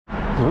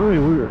Alright,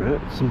 we're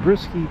at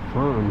Zabriskie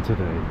Pond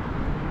today,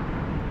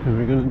 and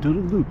we're going to do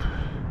the loop.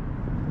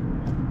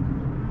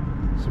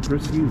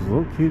 Zabriskie is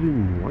located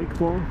in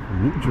wyckoff,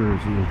 New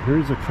Jersey, and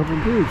here's a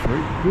covered bridge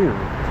right here.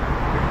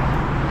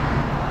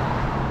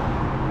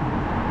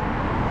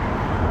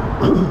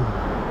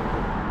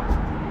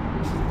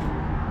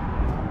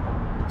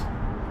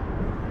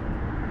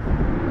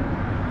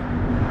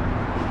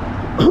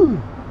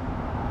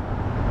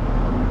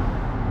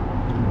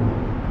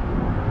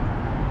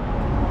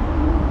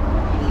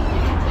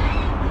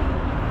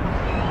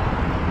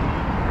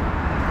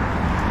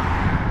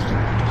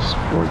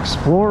 We're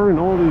exploring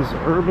all these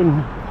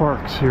urban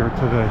parks here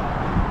today.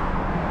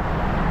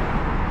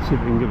 See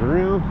if we can get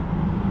around.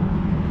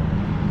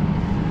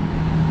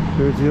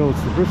 There's the old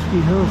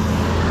Zabriskie house.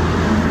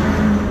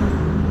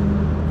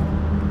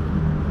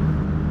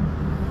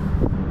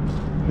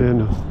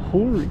 And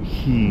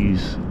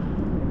Voorhees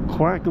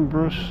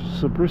Quackenbush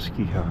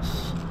Zabriskie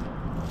house.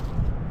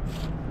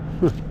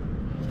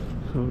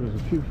 So there's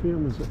a few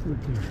families that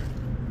live there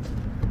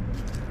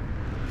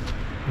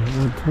at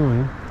one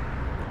time.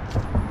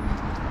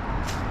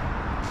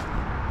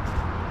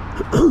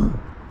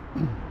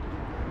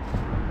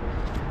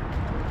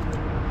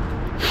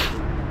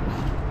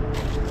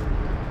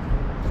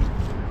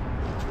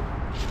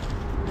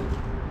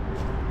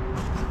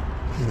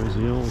 There's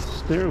the old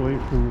stairway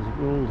from this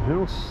old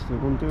house that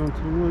went down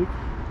to the lake.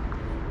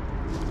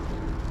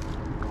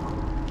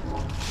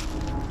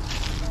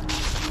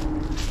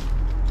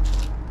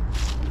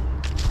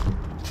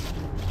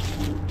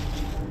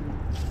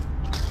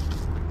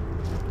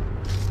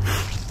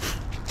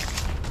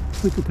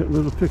 Look at that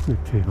little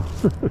picnic table.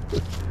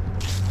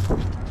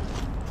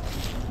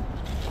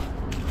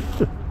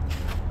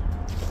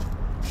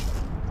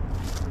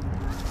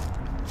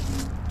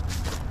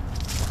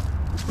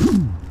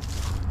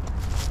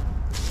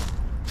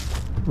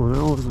 When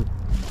I was a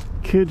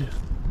kid,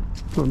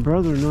 my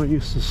brother and I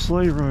used to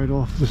sleigh ride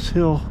off this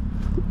hill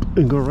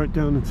and go right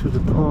down into the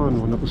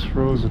pond when it was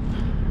frozen.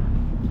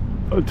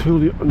 Until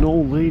an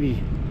old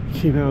lady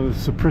came out of the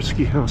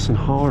Zabriskie house and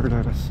hollered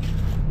at us.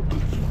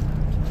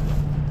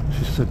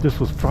 She said this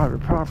was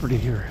private property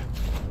here,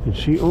 and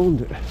she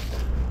owned it.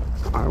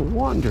 I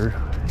wonder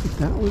if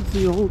that was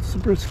the old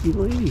Zabriskie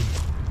lady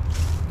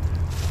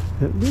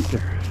that lived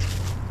there.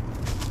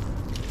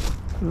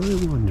 I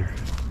wonder.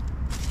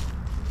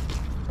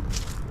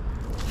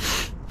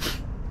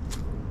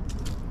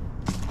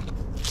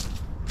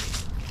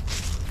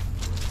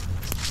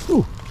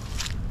 Ooh,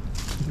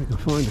 see if I can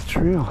find a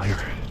trail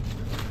here.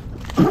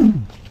 I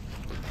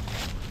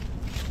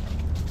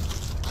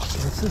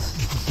guess this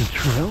is the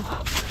trail.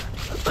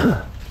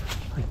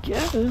 I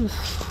guess. It's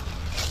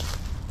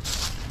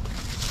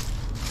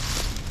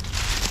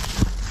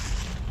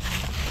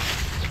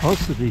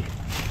supposed to be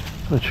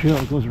a trail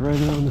that goes right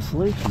around this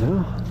lake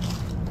now.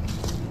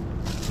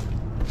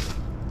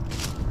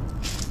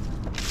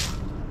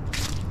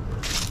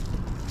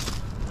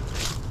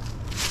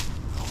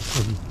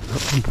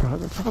 Not on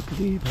private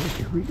property, but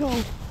here we go.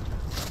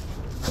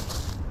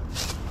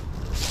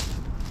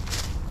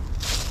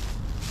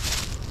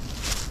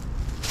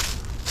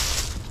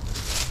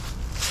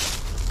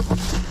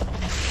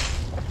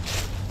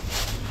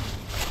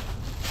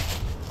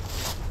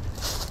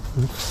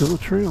 There's still a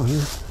trail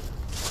here.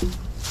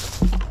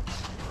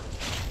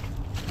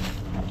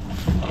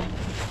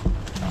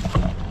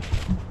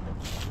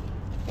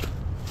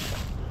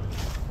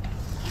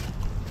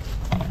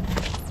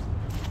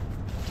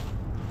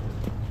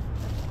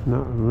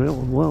 Not a real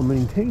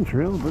well-maintained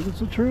trail, but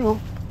it's a trail.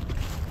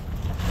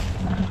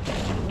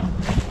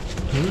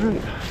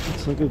 Alright,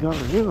 looks like I got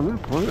around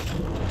that part.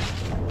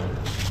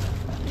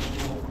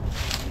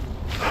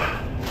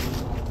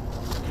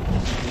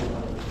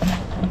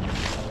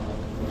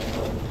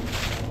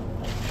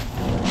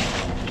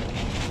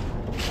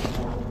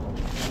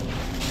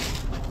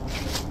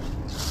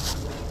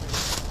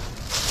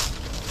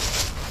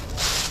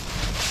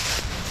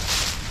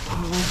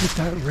 Oh, look at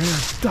that rare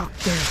duck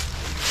there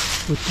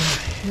with that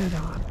head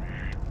on.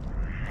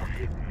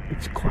 Look,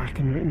 it's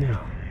quacking right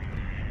now.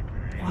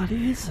 What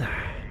is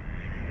that?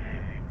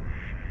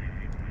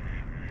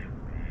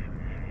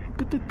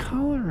 Look at the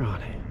color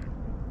on it.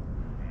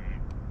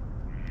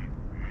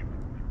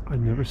 I've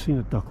never seen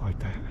a duck like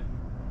that.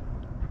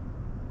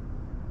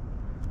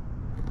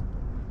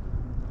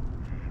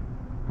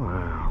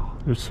 Wow,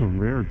 there's some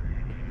rare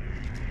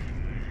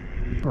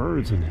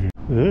birds in here.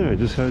 Yeah, I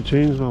just had to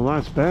change my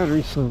last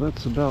battery, so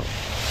that's about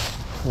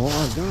all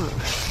I got.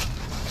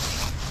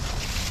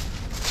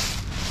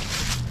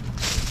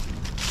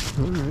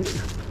 Alright.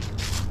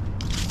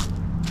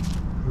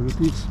 Look at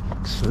these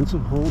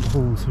expensive old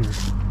homes here.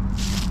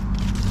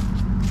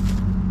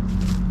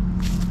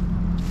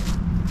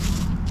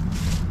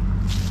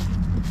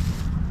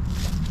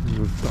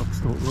 Those ducks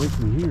don't like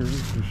me here,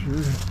 for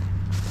sure.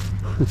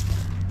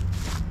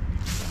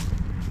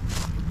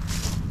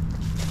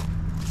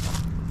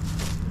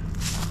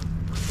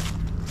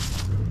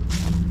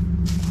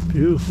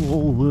 Beautiful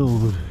old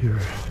willwood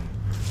here.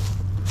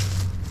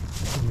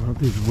 I love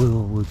these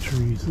willwood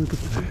trees. Look at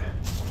that.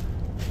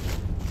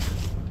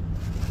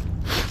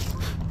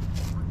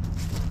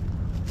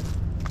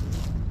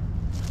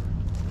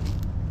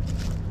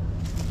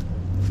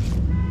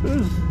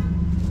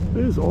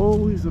 There's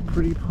always a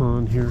pretty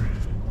pond here.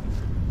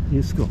 I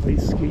used to go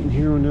ice skating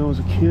here when I was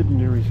a kid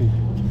and everything.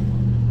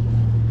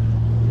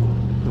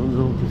 Don't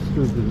know if it's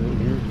still doing that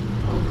here.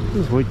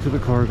 Just wait till the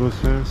car goes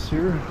fast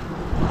here.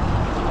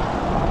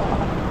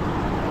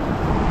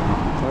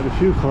 Quite a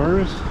few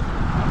cars.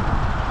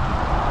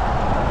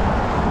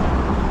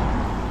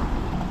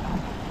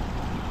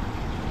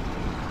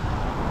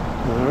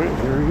 Alright,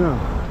 here we go.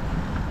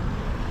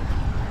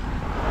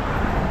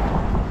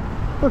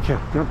 Okay,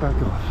 now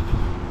back off.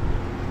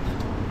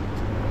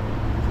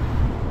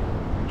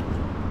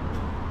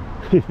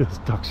 Those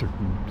ducks are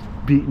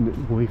beating it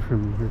away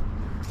from me here.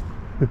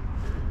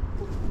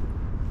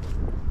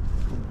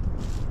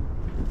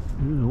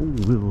 Old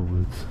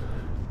Willowwoods.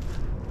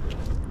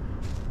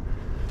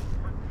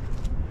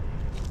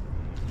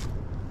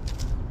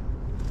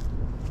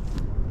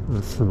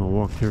 Last time I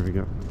walked here, I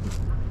got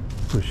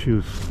my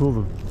shoes full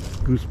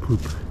of goose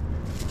poop.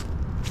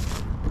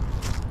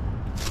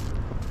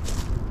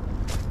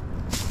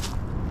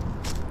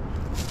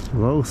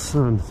 Low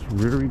sun, it's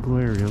very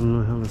glary. I don't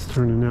know how it's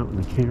turning out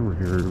in the camera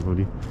here,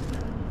 everybody.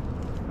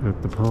 I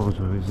have to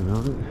apologize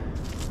about it.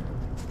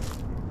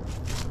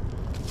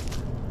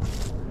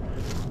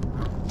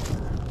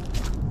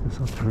 Guess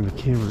I'll turn the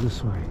camera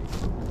this way.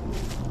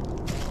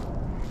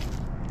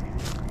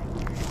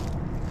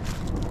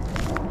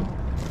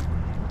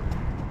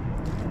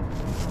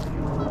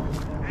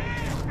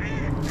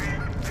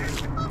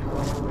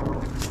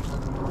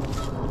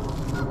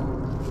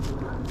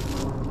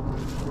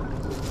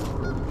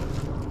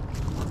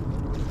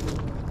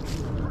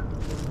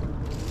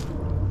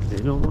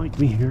 They don't like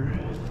me here.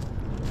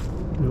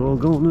 They're all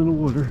going in the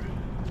water.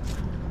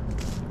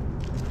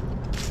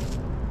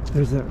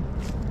 There's that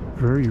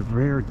very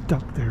rare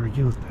duck there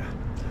again.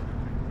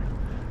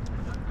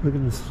 Look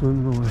at them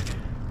swimming away.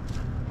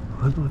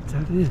 I wonder what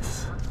that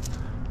is.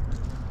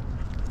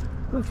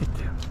 Look at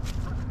them.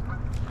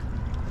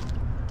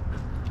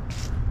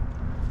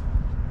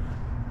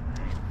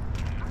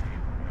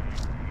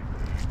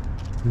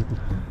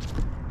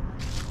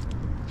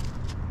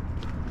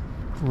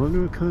 I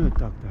wonder what kind of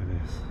duck that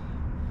is.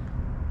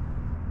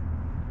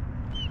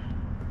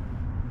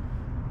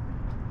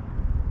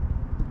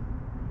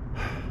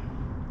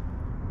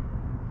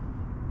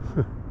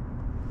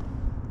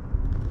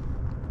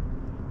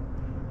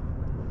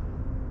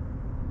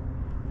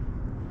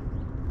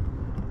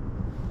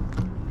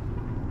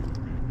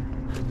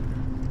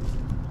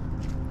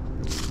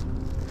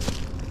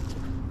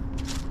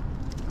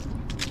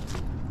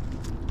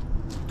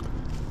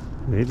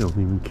 They don't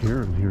even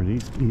care in here,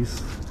 these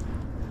geese.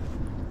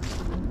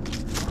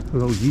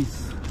 Hello,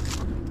 geese.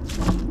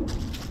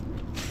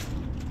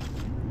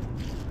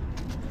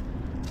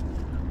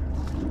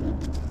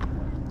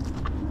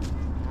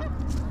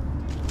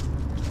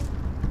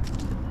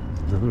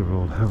 Another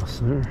old house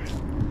there.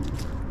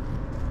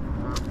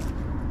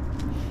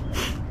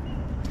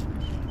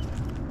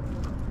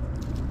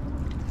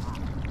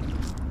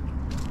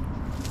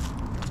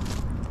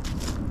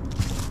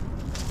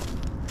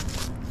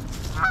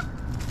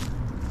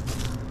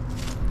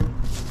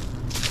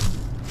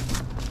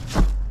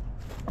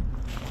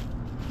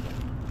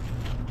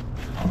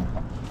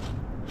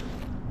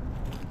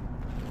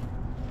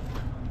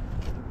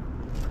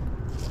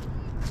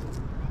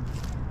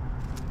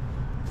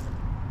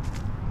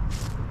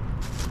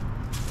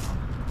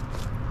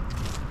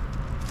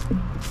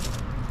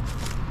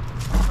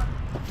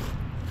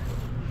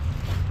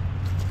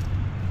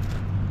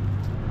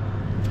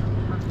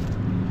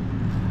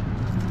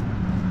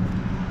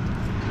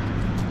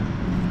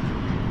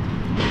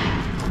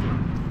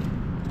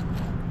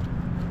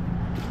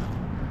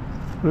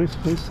 Nice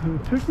place to have a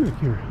picnic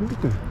here. Look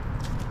at that.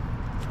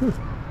 Huh.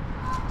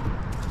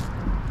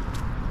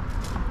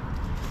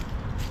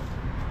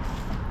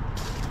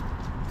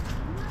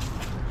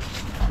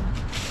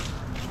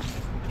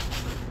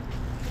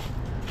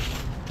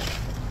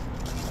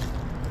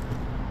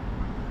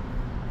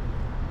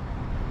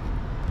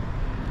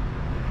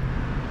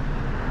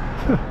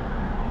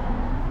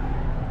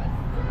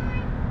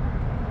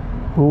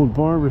 Old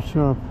barber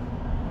shop.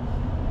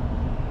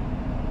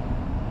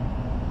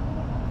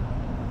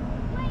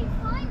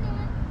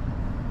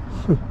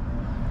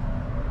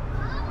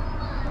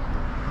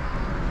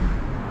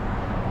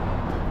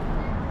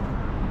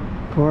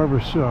 Barber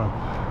shop,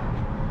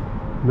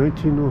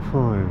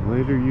 1905,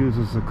 later used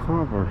as a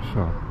car bar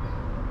shop.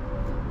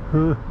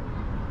 Huh?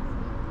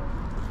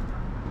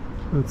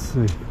 Let's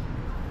see.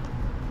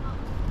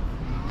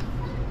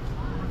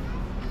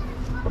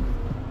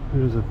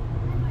 Here's a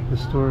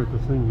historical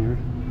thing here.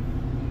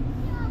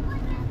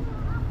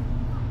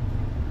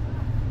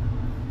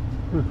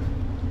 Huh.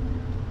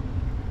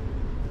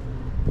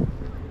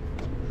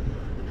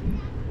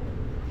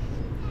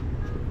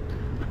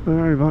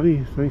 Alright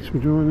everybody, thanks for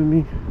joining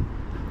me.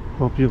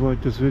 Hope you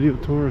liked this video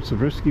tour of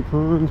Zabriskie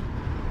Pond.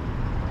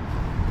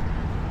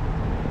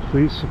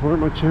 Please support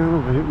my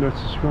channel by hitting that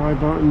subscribe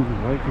button,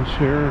 like and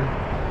share.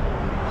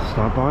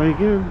 Stop by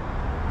again.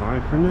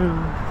 Bye for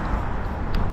now.